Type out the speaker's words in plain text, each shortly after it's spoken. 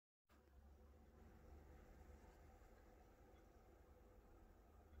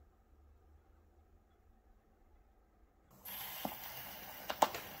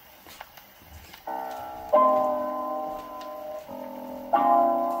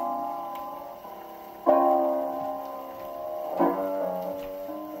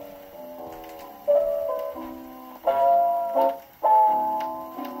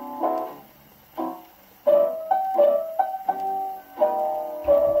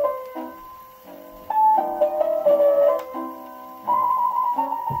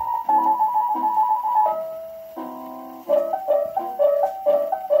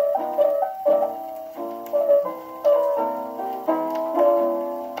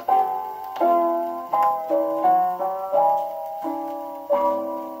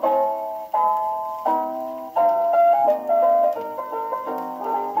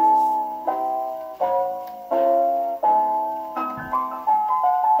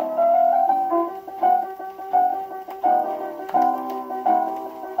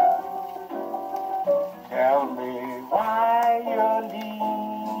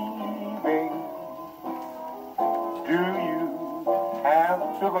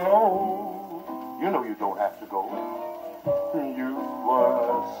have to go. You know you don't have to go. You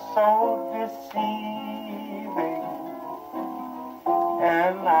were so deceiving,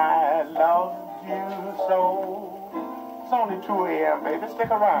 and I loved you so. It's only 2 a.m., baby.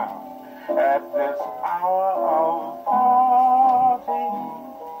 Stick around. At this hour of parting,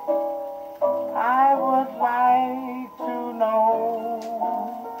 I would like to know.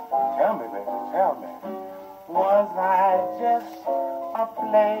 Tell me, baby, tell me. Was I just a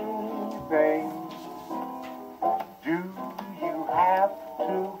plaything? Do you have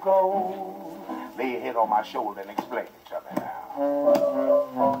to go? Lay your head on my shoulder and explain it to me now.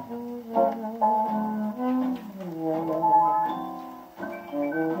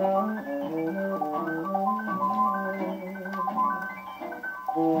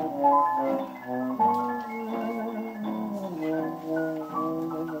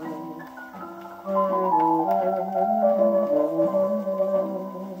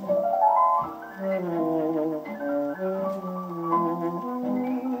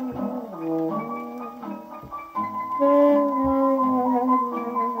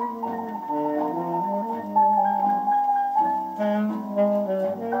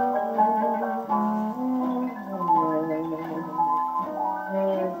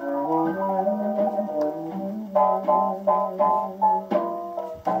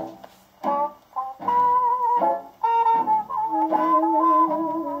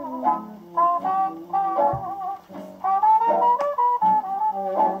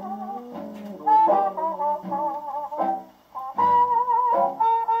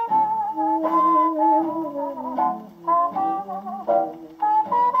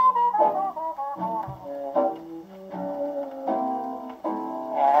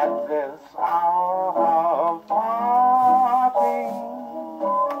 At this hour of parting,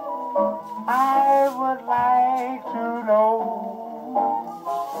 I would like to know,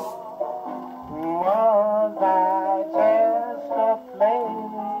 was I just a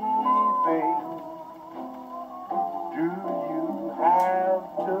plaything? Do you have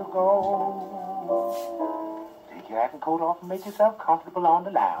to go? Take your hat and coat off and make yourself comfortable on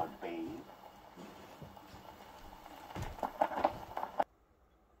the lounge, baby.